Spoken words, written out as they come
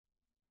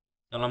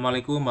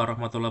Assalamualaikum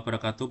warahmatullahi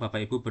wabarakatuh.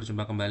 Bapak Ibu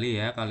berjumpa kembali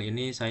ya. Kali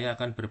ini saya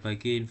akan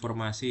berbagi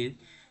informasi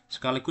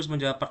sekaligus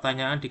menjawab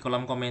pertanyaan di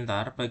kolom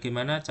komentar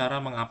bagaimana cara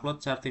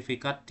mengupload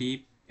sertifikat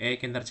di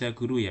e-kinerja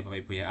guru ya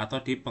Bapak Ibu ya,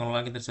 atau di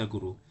pengelolaan kinerja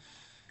guru.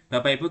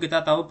 Bapak Ibu, kita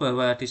tahu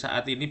bahwa di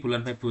saat ini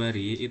bulan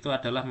Februari itu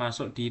adalah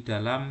masuk di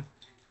dalam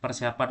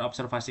persiapan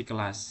observasi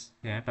kelas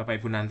ya. Bapak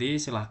Ibu, nanti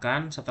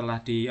silahkan setelah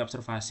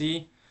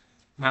diobservasi,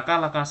 maka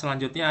langkah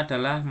selanjutnya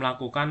adalah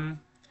melakukan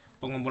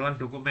pengumpulan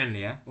dokumen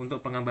ya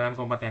untuk pengembangan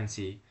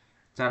kompetensi.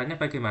 Caranya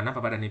bagaimana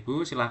Bapak dan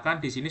Ibu? Silahkan,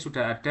 di sini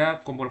sudah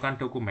ada kumpulkan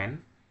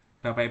dokumen.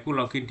 Bapak Ibu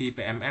login di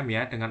PMM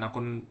ya dengan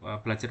akun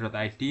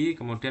belajar.id,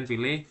 kemudian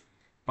pilih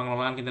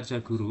pengelolaan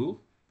kinerja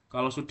guru.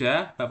 Kalau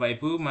sudah, Bapak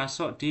Ibu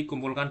masuk di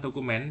kumpulkan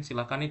dokumen,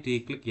 silahkan ini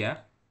diklik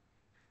ya.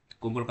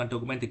 Kumpulkan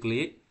dokumen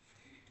diklik.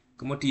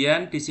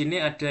 Kemudian di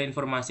sini ada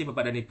informasi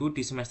Bapak dan Ibu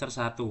di semester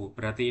 1.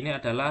 Berarti ini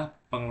adalah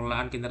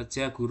pengelolaan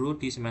kinerja guru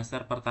di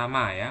semester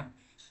pertama ya.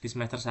 Di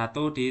semester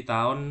 1 di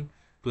tahun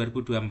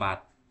 2024.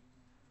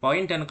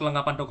 Poin dan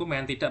kelengkapan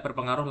dokumen tidak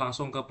berpengaruh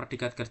langsung ke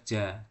predikat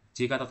kerja.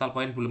 Jika total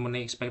poin belum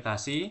memenuhi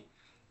ekspektasi,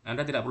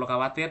 Anda tidak perlu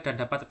khawatir dan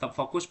dapat tetap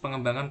fokus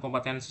pengembangan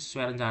kompetensi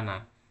sesuai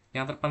rencana.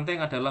 Yang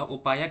terpenting adalah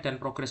upaya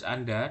dan progres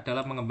Anda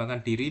dalam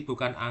mengembangkan diri,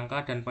 bukan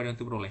angka dan poin yang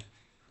diperoleh.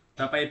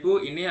 Bapak Ibu,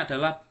 ini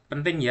adalah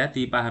penting ya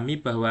dipahami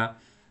bahwa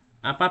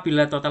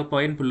apabila total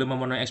poin belum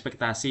memenuhi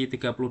ekspektasi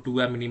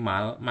 32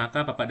 minimal,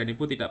 maka Bapak dan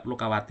Ibu tidak perlu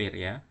khawatir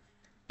ya.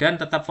 Dan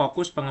tetap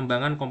fokus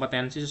pengembangan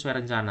kompetensi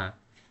sesuai rencana.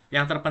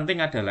 Yang terpenting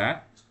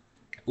adalah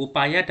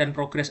upaya dan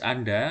progres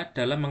Anda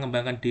dalam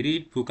mengembangkan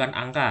diri, bukan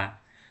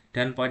angka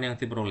dan poin yang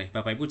diperoleh.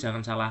 Bapak Ibu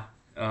jangan salah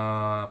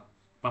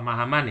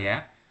pemahaman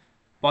ya.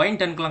 Poin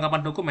dan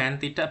kelengkapan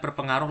dokumen tidak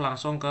berpengaruh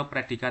langsung ke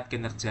predikat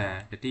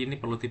kinerja. Jadi ini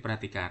perlu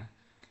diperhatikan.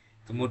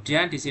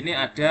 Kemudian di sini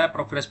ada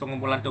progres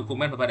pengumpulan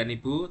dokumen Bapak dan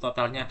Ibu,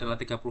 totalnya adalah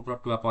 32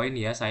 poin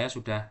ya. Saya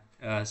sudah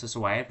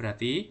sesuai,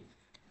 berarti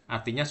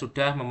artinya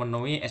sudah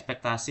memenuhi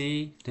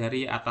ekspektasi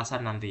dari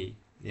atasan nanti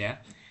ya.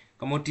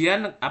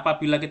 Kemudian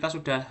apabila kita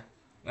sudah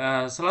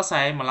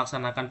selesai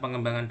melaksanakan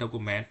pengembangan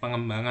dokumen,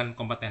 pengembangan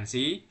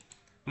kompetensi,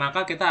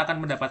 maka kita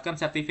akan mendapatkan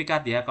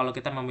sertifikat ya kalau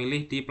kita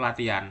memilih di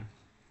pelatihan.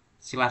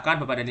 Silahkan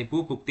Bapak dan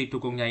Ibu, bukti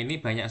dukungnya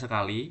ini banyak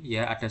sekali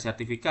ya, ada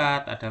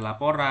sertifikat, ada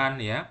laporan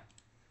ya.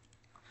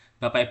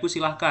 Bapak Ibu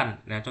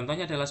silahkan. Nah,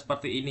 contohnya adalah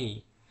seperti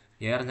ini.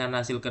 Ya,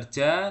 rencana hasil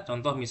kerja,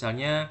 contoh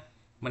misalnya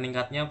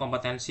meningkatnya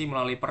kompetensi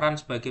melalui peran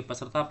sebagai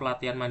peserta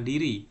pelatihan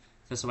mandiri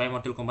sesuai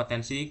model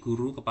kompetensi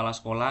guru, kepala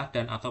sekolah,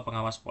 dan atau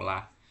pengawas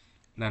sekolah.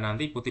 Nah,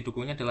 nanti bukti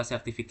dukungnya adalah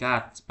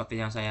sertifikat seperti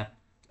yang saya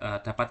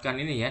dapatkan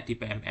ini ya di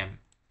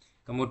PMM.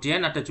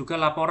 Kemudian ada juga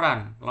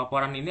laporan.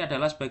 Laporan ini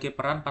adalah sebagai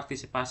peran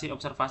partisipasi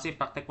observasi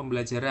praktek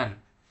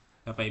pembelajaran.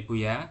 Bapak Ibu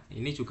ya,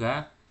 ini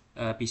juga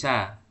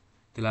bisa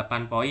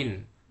 8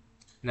 poin.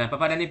 Nah,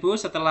 Bapak dan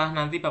Ibu, setelah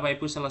nanti Bapak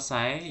Ibu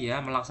selesai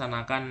ya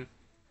melaksanakan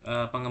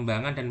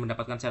pengembangan dan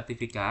mendapatkan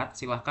sertifikat,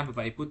 silahkan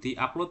Bapak Ibu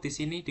di-upload di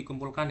sini,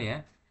 dikumpulkan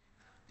ya.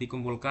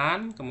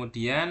 Dikumpulkan,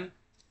 kemudian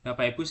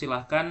Bapak Ibu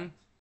silahkan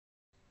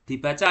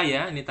dibaca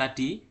ya, ini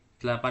tadi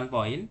 8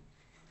 poin.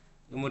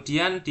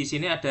 Kemudian di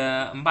sini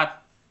ada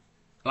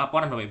 4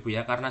 laporan Bapak Ibu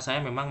ya, karena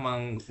saya memang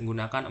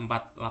menggunakan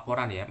 4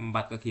 laporan ya,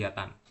 4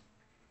 kegiatan.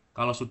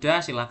 Kalau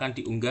sudah silahkan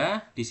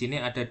diunggah. Di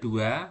sini ada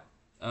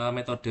 2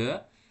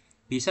 metode.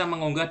 Bisa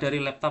mengunggah dari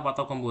laptop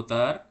atau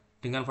komputer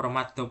dengan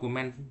format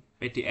dokumen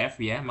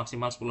PDF ya,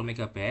 maksimal 10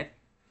 MB.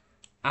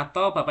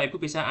 Atau Bapak Ibu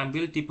bisa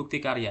ambil di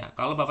bukti karya.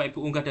 Kalau Bapak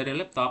Ibu unggah dari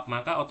laptop,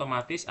 maka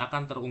otomatis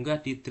akan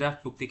terunggah di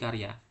draft bukti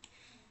karya.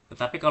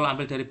 Tetapi kalau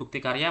ambil dari bukti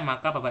karya,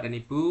 maka Bapak dan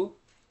Ibu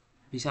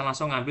bisa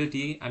langsung ambil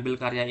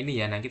karya ini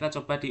ya. Nah, kita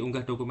coba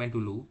diunggah dokumen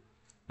dulu.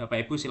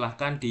 Bapak Ibu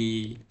silahkan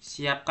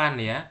disiapkan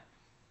ya,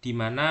 di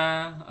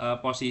mana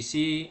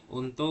posisi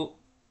untuk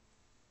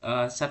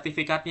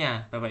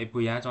sertifikatnya Bapak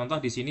Ibu ya. Contoh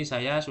di sini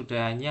saya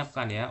sudah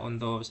nyiapkan ya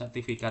untuk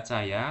sertifikat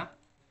saya.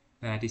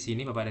 Nah, di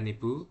sini Bapak dan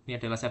Ibu, ini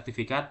adalah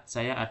sertifikat.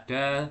 Saya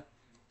ada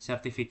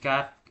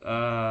sertifikat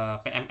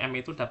PMM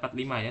itu dapat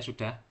 5 ya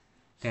sudah.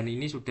 Dan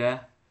ini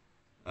sudah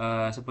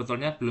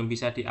sebetulnya belum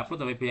bisa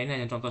diupload Bapak Ibu, ini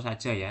hanya contoh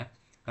saja ya.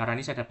 Karena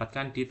ini saya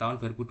dapatkan di tahun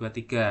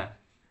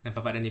 2023. Nah,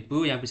 Bapak dan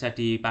Ibu, yang bisa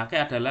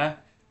dipakai adalah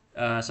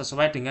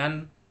sesuai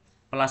dengan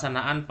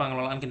pelaksanaan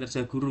pengelolaan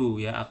kinerja guru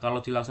ya.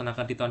 Kalau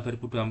dilaksanakan di tahun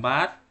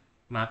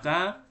 2024,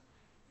 maka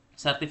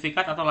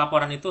sertifikat atau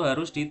laporan itu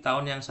harus di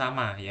tahun yang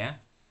sama ya.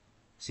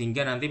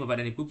 Sehingga nanti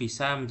Bapak dan Ibu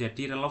bisa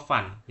menjadi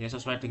relevan ya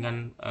sesuai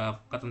dengan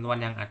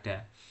ketentuan yang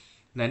ada.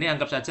 Nah, ini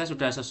anggap saja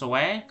sudah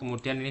sesuai,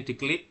 kemudian ini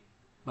diklik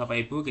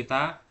Bapak Ibu,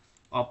 kita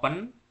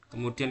open,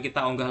 kemudian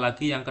kita unggah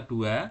lagi yang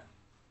kedua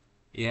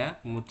ya,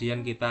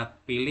 kemudian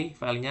kita pilih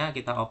filenya,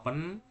 kita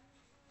open,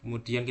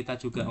 kemudian kita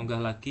juga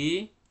unggah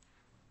lagi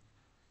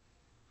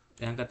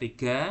yang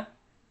ketiga,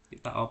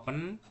 kita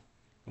open,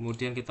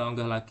 kemudian kita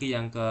unggah lagi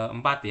yang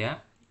keempat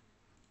ya,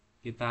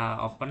 kita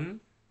open.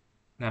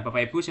 Nah,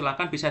 Bapak Ibu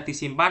silahkan bisa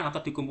disimpan atau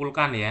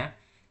dikumpulkan ya.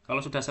 Kalau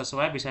sudah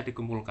sesuai bisa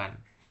dikumpulkan.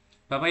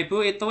 Bapak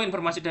Ibu, itu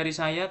informasi dari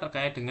saya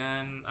terkait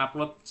dengan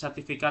upload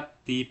sertifikat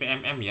di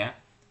PMM ya.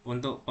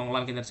 untuk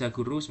pengelolaan kinerja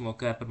guru.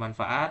 Semoga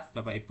bermanfaat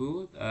Bapak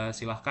Ibu.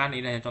 Silahkan,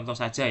 ini hanya contoh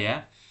saja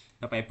ya.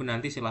 Bapak Ibu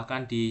nanti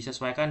silahkan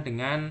disesuaikan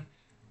dengan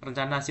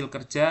rencana hasil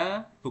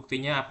kerja,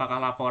 buktinya apakah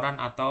laporan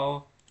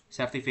atau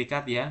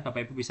sertifikat ya.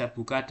 Bapak Ibu bisa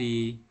buka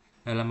di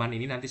halaman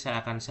ini, nanti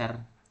saya akan share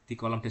di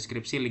kolom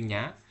deskripsi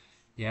linknya.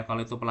 Ya,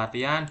 kalau itu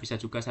pelatihan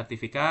bisa juga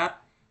sertifikat.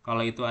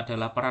 Kalau itu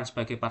adalah peran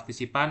sebagai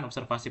partisipan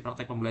observasi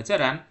praktek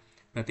pembelajaran,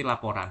 berarti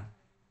laporan.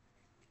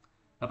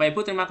 Bapak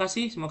Ibu terima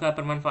kasih, semoga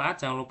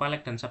bermanfaat. Jangan lupa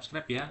like dan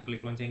subscribe ya,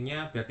 klik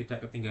loncengnya biar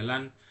tidak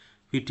ketinggalan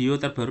video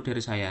terbaru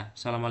dari saya.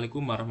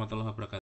 Assalamualaikum warahmatullahi wabarakatuh.